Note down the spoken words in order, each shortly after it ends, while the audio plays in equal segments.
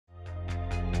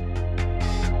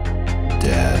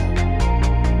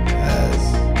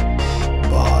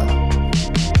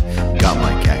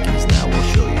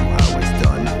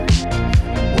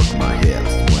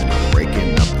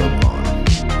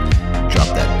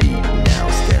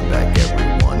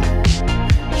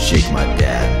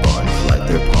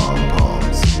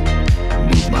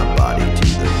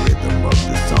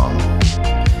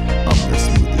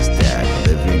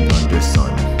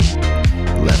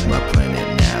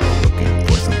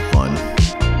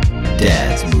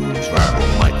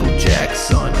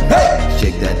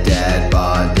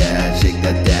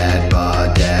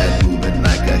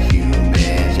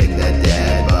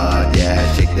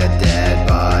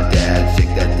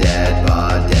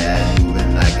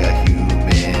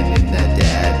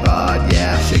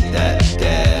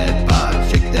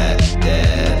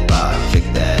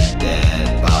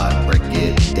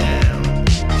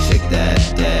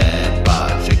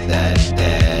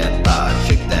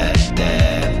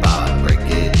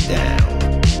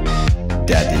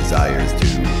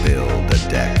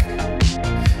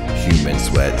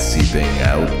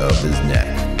of his neck.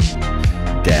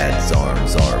 Dad's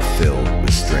arms are filled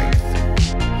with strength.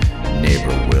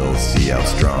 Neighbor will see how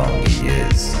strong he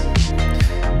is.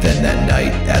 Then that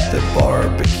night at the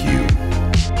barbecue,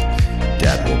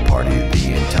 Dad will party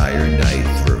the entire night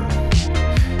through.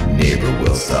 Neighbor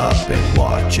will stop and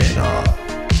watch in awe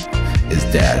as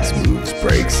Dad's moves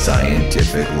break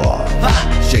scientific law.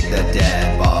 Ha! Shake that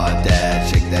dad bod, Dad.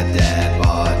 Shake that dad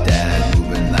bod, Dad.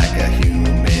 Moving like a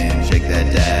human. Shake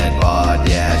that dad bod,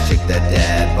 yeah. Shake that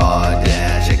dad bod,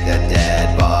 yeah. Shake that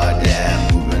dad bod, yeah.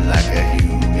 Moving like a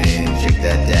human. Shake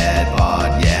that dad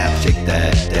bod, yeah. Shake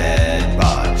that dad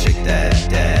bod. Shake that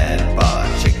dad bod.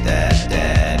 Shake that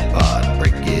dad bod.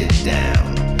 Break it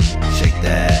down. Shake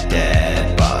that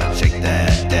dad bod. Shake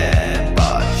that dad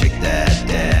bod. Shake that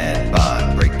dad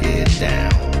bod. Break it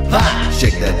down. Ha!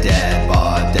 Shake that dad